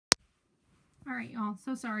All right, y'all.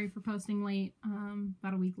 So sorry for posting late,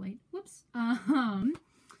 about a week late. Whoops.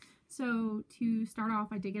 So to start off,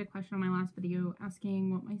 I did get a question on my last video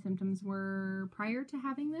asking what my symptoms were prior to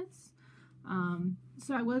having this.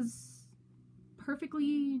 So I was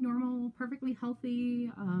perfectly normal, perfectly healthy,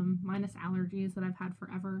 minus allergies that I've had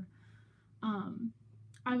forever.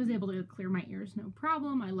 I was able to clear my ears, no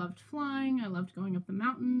problem. I loved flying. I loved going up the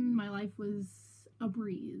mountain. My life was a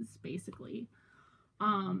breeze, basically.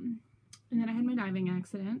 And then I had my diving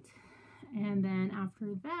accident. And then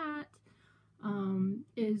after that,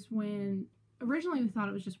 is when originally we thought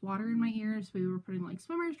it was just water in my ears. We were putting like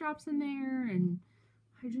swimmer's drops in there and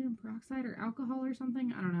hydrogen peroxide or alcohol or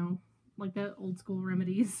something. I don't know, like the old school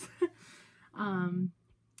remedies. And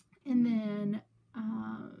then,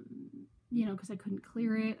 you know, because I couldn't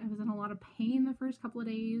clear it, I was in a lot of pain the first couple of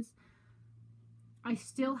days. I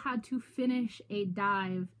still had to finish a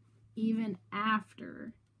dive even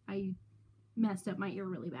after I messed up my ear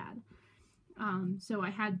really bad. So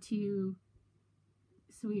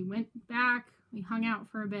we went back, we hung out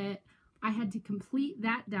for a bit. I had to complete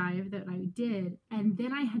that dive that I did, and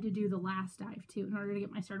then I had to do the last dive too in order to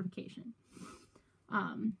get my certification.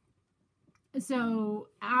 So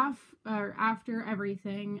after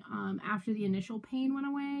everything, after the initial pain went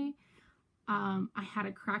away, I had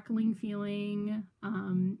a crackling feeling.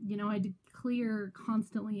 You know, I had to clear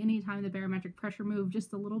constantly anytime the barometric pressure moved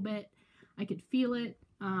just a little bit. I could feel it.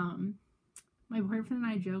 My boyfriend and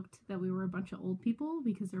I joked that we were a bunch of old people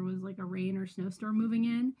because there was like a rain or snowstorm moving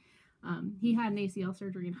in. He had an ACL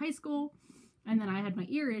surgery in high school, and then I had my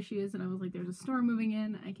ear issues, and I was like, there's a storm moving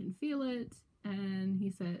in, I can feel it. And he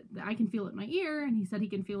said that I can feel it in my ear, and he said he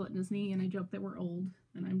can feel it in his knee, and I joked that we're old,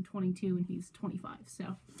 and I'm 22 and he's 25,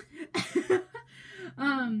 so.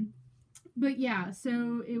 But yeah,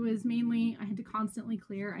 so it was mainly, I had to constantly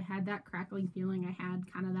clear. I had that crackling feeling. I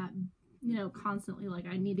had kind of that, you know, constantly like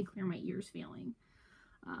I need to clear my ears feeling.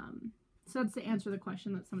 So that's to answer the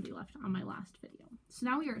question that somebody left on my last video. So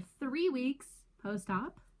now we are 3 weeks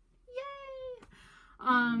post-op. Yay!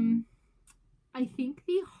 I think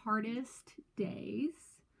the hardest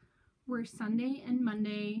days were Sunday and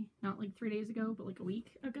Monday, not like 3 days ago, but like a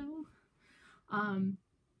week ago.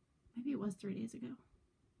 Maybe it was 3 days ago.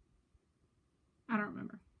 I don't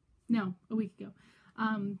remember. No, a week ago.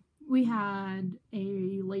 We had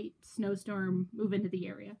a late snowstorm move into the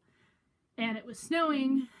area, and it was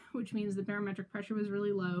snowing, which means the barometric pressure was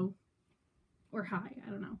really low or high, I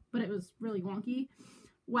don't know, but it was really wonky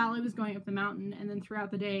while I was going up the mountain. And then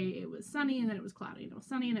throughout the day it was sunny, and then it was cloudy, and it was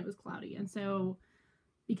sunny, and it was cloudy. And so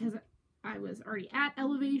because I was already at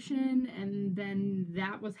elevation and then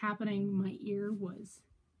that was happening, my ear was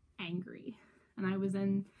angry and I was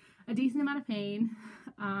in a decent amount of pain.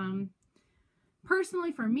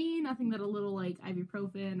 Personally, for me, nothing that a little like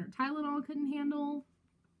ibuprofen or Tylenol couldn't handle,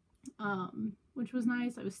 which was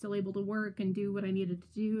nice. I was still able to work and do what I needed to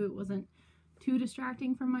do. It wasn't too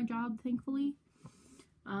distracting from my job, thankfully.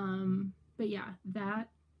 But yeah, that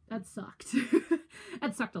sucked.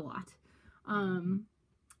 That sucked a lot.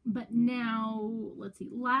 But now, let's see,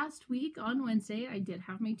 last week on Wednesday, I did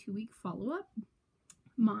have my 2-week follow-up.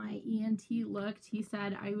 My ENT looked, he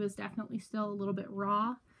said I was definitely still a little bit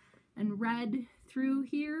raw and red through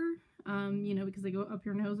here, you know, because they go up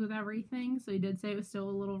your nose with everything. So he did say it was still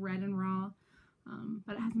a little red and raw,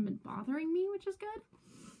 but it hasn't been bothering me, which is good.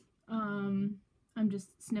 I'm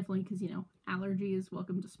just sniffling because, you know, allergies,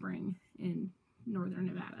 welcome to spring in northern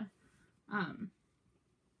Nevada.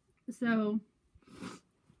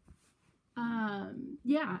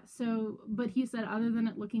 Yeah, so, but he said other than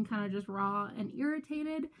it looking kind of just raw and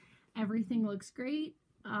irritated, everything looks great.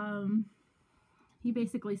 He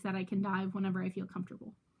basically said I can dive whenever I feel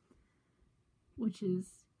comfortable, which is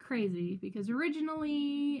crazy because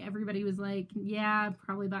originally everybody was like, yeah,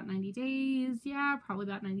 probably about 90 days. Yeah, probably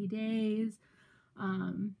about 90 days.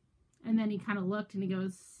 And then he kind of looked and he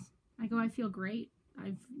goes, I feel great.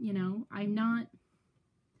 You know, I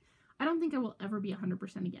don't think I will ever be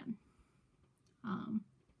 100% again.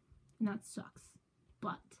 And that sucks,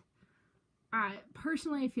 but I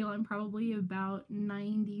personally feel I'm probably about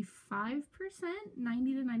 95%,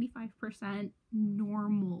 90 to 95%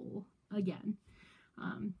 normal again.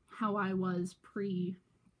 How I was pre-accident,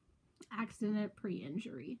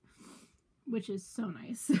 pre-injury, which is so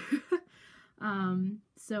nice.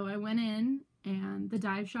 So I went in, and the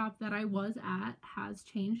dive shop that I was at has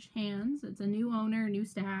changed hands. It's a new owner, new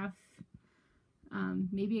staff,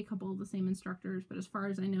 maybe a couple of the same instructors, but as far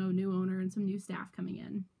as I know, new owner and some new staff coming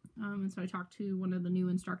in. And so I talked to one of the new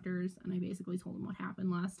instructors, and I basically told him what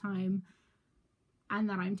happened last time. and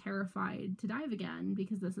that I'm terrified to dive again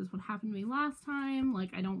because this is what happened to me last time.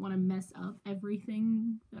 Like, I don't want to mess up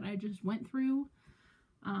everything that I just went through.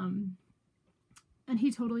 And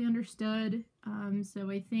he totally understood. So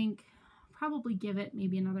I think probably give it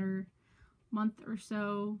maybe another month or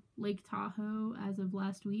so. Lake Tahoe, as of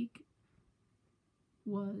last week,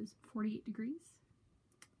 was 48 degrees.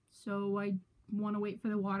 So I want to wait for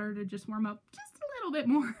the water to just warm up just a little bit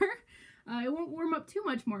more. It won't warm up too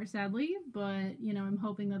much more, sadly, but, you know, I'm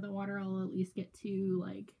hoping that the water will at least get to,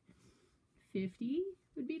 like, 50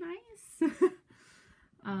 would be nice.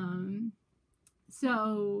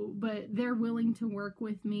 But they're willing to work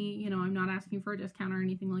with me. You know, I'm not asking for a discount or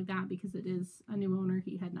anything like that because it is a new owner.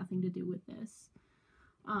 He had nothing to do with this.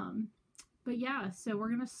 But yeah, so we're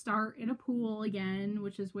going to start in a pool again,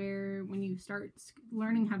 which is where when you start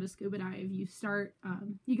learning how to scuba dive, you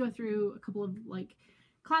go through a couple of, like,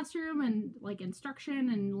 classroom and, like, instruction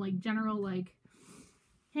and, like, general, like,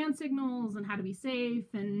 hand signals and how to be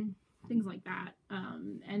safe and things like that.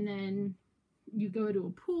 And then you go to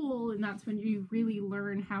a pool, and that's when you really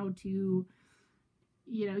learn how to,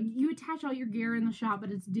 you know, you attach all your gear in the shop,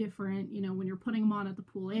 but it's different, you know, when you're putting them on at the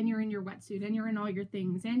pool, and you're in your wetsuit, and you're in all your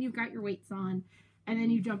things, and you've got your weights on, and then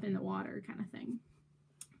you jump in the water kind of thing.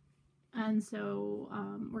 And so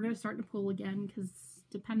we're going to start the pool again, because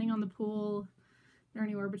depending on the pool, they're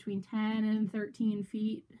anywhere between 10 and 13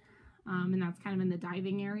 feet, and that's kind of in the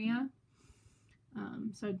diving area.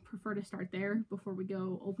 So I'd prefer to start there before we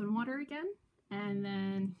go open water again. And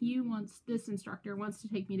then this instructor wants to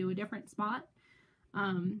take me to a different spot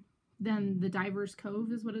than the Diver's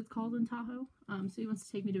Cove is what it's called in Tahoe. So he wants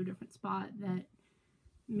to take me to a different spot that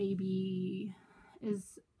maybe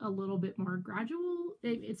is a little bit more gradual.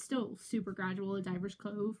 It's still super gradual at Diver's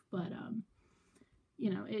Cove, but, you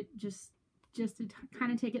know, it just to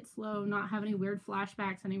kind of take it slow, not have any weird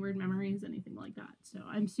flashbacks, any weird memories, anything like that. So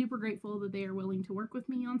I'm super grateful that they are willing to work with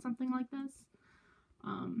me on something like this.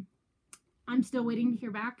 I'm still waiting to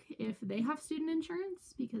hear back if they have student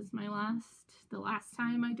insurance, because the last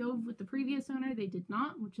time I dove with the previous owner, they did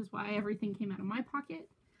not, which is why everything came out of my pocket.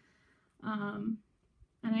 And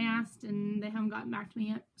I asked, and they haven't gotten back to me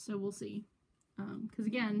yet, so we'll see. Because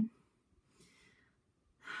again,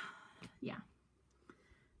 yeah.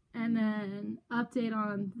 And then update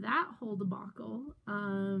on that whole debacle.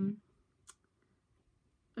 A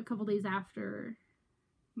couple days after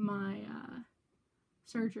my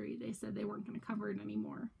surgery, they said they weren't going to cover it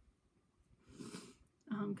anymore.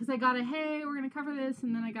 Because I got hey, we're going to cover this,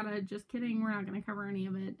 and then I got just kidding, we're not going to cover any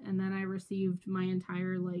of it. And then I received my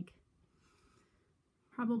entire, like,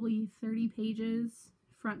 probably 30 pages,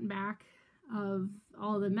 front and back, of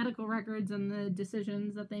all the medical records and the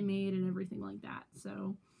decisions that they made and everything like that.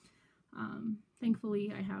 So,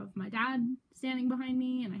 thankfully, I have my dad standing behind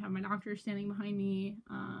me, and I have my doctor standing behind me.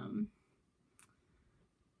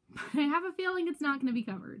 But I have a feeling it's not going to be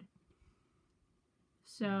covered.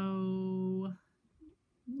 So,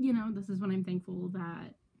 you know, this is when I'm thankful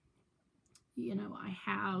that, you know,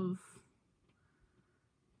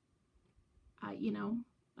 you know,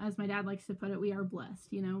 as my dad likes to put it, we are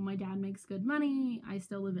blessed. You know, my dad makes good money. I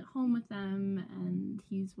still live at home with them, and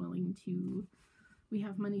he's willing to, we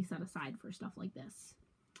have money set aside for stuff like this.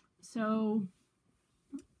 So,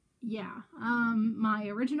 yeah, my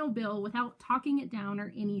original bill, without talking it down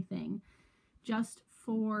or anything, just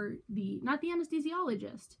for not the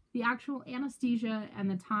anesthesiologist, the actual anesthesia and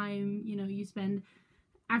the time, you know, you spend,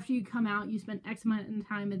 after you come out, you spend X amount of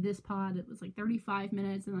time at this pod. It was like 35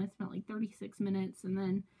 minutes, and then I spent like 36 minutes, and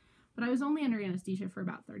then, but I was only under anesthesia for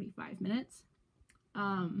about 35 minutes.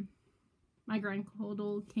 My grand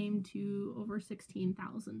total came to over $16,000.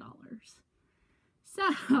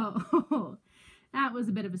 So, that was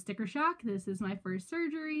a bit of a sticker shock. This is my first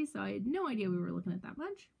surgery, so I had no idea we were looking at that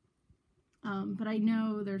much. But I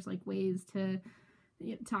know there's, like, ways to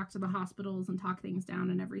talk to the hospitals and talk things down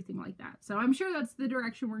and everything like that. So I'm sure that's the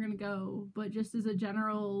direction we're going to go. But just as a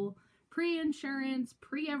general pre-insurance,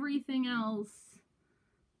 pre-everything else,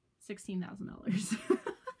 $16,000.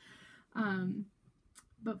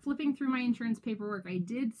 But flipping through my insurance paperwork, I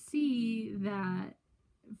did see that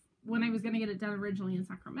when I was going to get it done originally in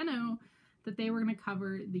Sacramento, that they were going to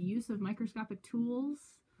cover the use of microscopic tools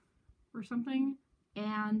or something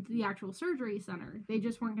and the actual surgery center. They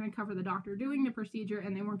just weren't going to cover the doctor doing the procedure,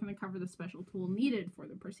 and they weren't going to cover the special tool needed for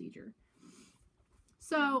the procedure.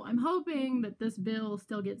 So I'm hoping that this bill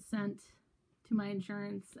still gets sent to my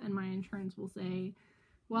insurance, and my insurance will say,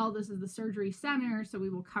 well, this is the surgery center, so we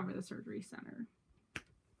will cover the surgery center.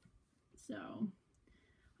 So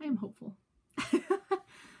I am hopeful.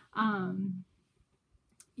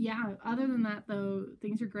 yeah, other than that, though,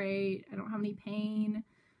 things are great. I don't have any pain.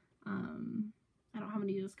 I don't have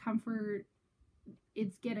any discomfort.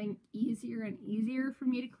 It's getting easier and easier for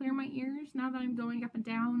me to clear my ears now that I'm going up and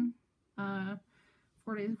down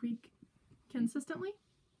 4 days a week consistently.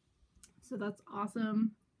 So that's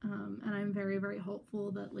awesome. And I'm very, very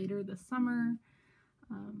hopeful that later this summer,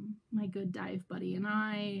 my good dive buddy and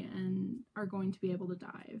I are going to be able to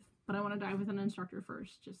dive. But I want to dive with an instructor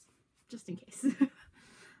first, just in case.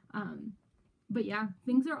 But yeah,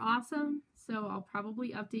 things are awesome. So I'll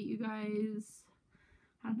probably update you guys,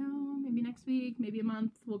 I don't know, maybe next week, maybe a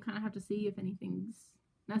month. We'll kind of have to see if anything's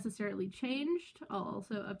necessarily changed. I'll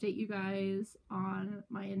also update you guys on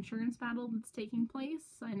my insurance battle that's taking place.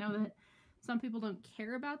 I know that some people don't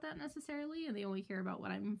care about that necessarily, and they only care about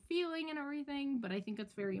what I'm feeling and everything, but I think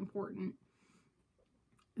it's very important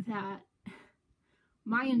that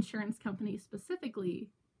my insurance company specifically,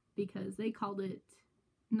 because they called it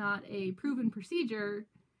not a proven procedure,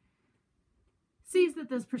 sees that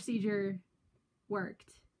this procedure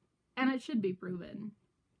worked, and it should be proven.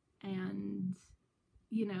 And,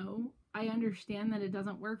 you know, I understand that it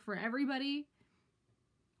doesn't work for everybody,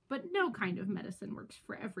 but no kind of medicine works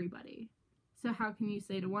for everybody. So how can you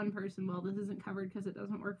say to one person, well, this isn't covered because it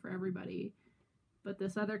doesn't work for everybody, but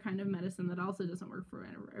this other kind of medicine that also doesn't work for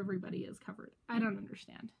everybody is covered? I don't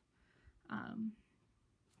understand.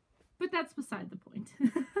 But that's beside the point.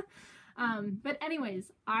 But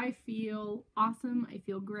anyways, I feel awesome. I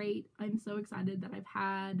feel great. I'm so excited that I've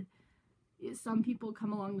had some people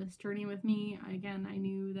come along this journey with me. Again, I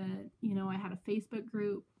knew that, you know, I had a Facebook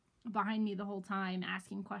group behind me the whole time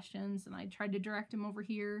asking questions, and I tried to direct them over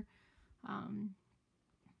here.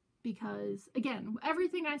 Because, again,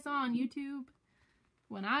 everything I saw on YouTube,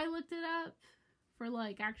 when I looked it up for,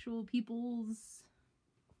 like, actual people's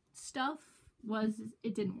stuff,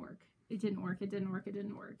 it didn't work. It didn't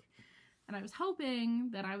work. And I was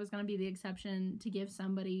hoping that I was going to be the exception to give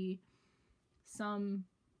somebody some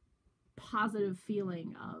positive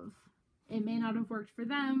feeling of, it may not have worked for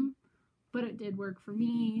them, but it did work for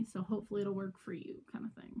me, so hopefully it'll work for you, kind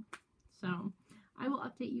of thing. So I will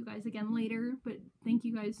update you guys again later, but thank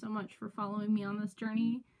you guys so much for following me on this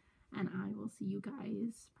journey, and I will see you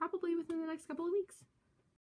guys probably within the next couple of weeks.